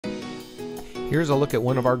Here's a look at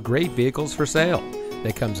one of our great vehicles for sale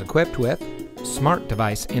that comes equipped with smart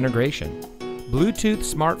device integration, Bluetooth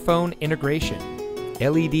smartphone integration,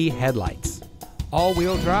 LED headlights,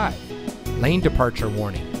 all-wheel drive, lane departure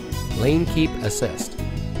warning, lane keep assist,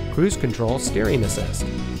 cruise control steering assist,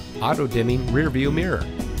 auto-dimming rear view mirror,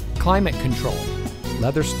 climate control,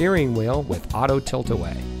 leather steering wheel with auto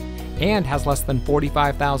tilt-away, and has less than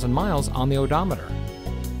 45,000 miles on the odometer.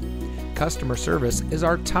 Customer service is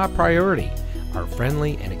our top priority. Our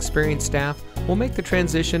friendly and experienced staff will make the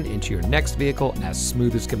transition into your next vehicle as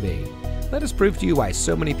smooth as can be. Let us prove to you why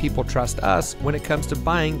so many people trust us when it comes to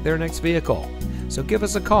buying their next vehicle. So give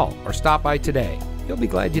us a call or stop by today. You'll be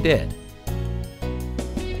glad you did.